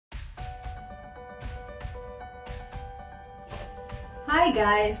Hi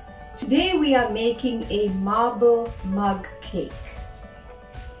guys, today we are making a marble mug cake.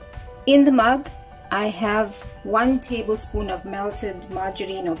 In the mug, I have 1 tablespoon of melted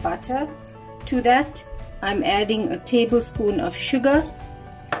margarine or butter. To that, I'm adding a tablespoon of sugar,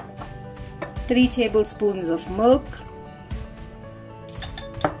 3 tablespoons of milk,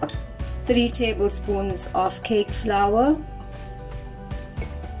 3 tablespoons of cake flour,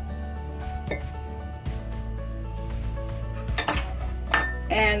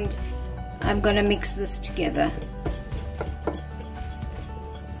 and I'm gonna mix this together.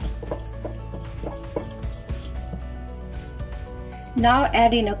 Now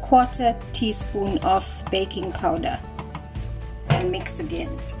add in a 1/4 teaspoon of baking powder and mix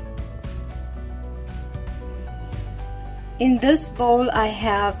again. In this bowl I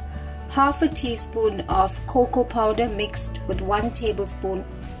have 1/2 teaspoon of cocoa powder mixed with 1 tablespoon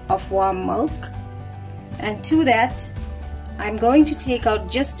of warm milk, and to that I'm going to take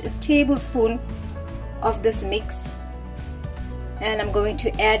out just a tablespoon of this mix and I'm going to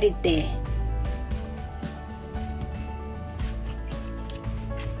add it there.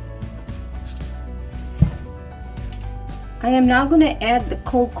 I am now going to add the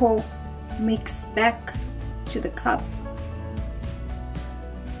cocoa mix back to the cup.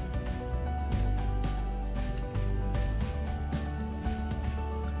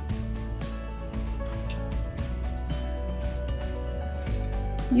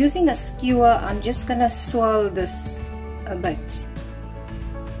 Using a skewer, I'm just gonna swirl this a bit.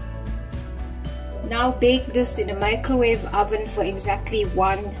 Now bake this in a microwave oven for exactly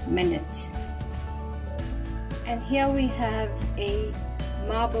 1 minute. And here we have a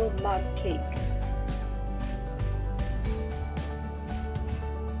marble mug cake.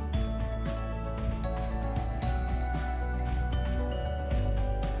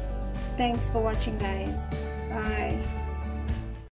 Thanks for watching guys. Bye.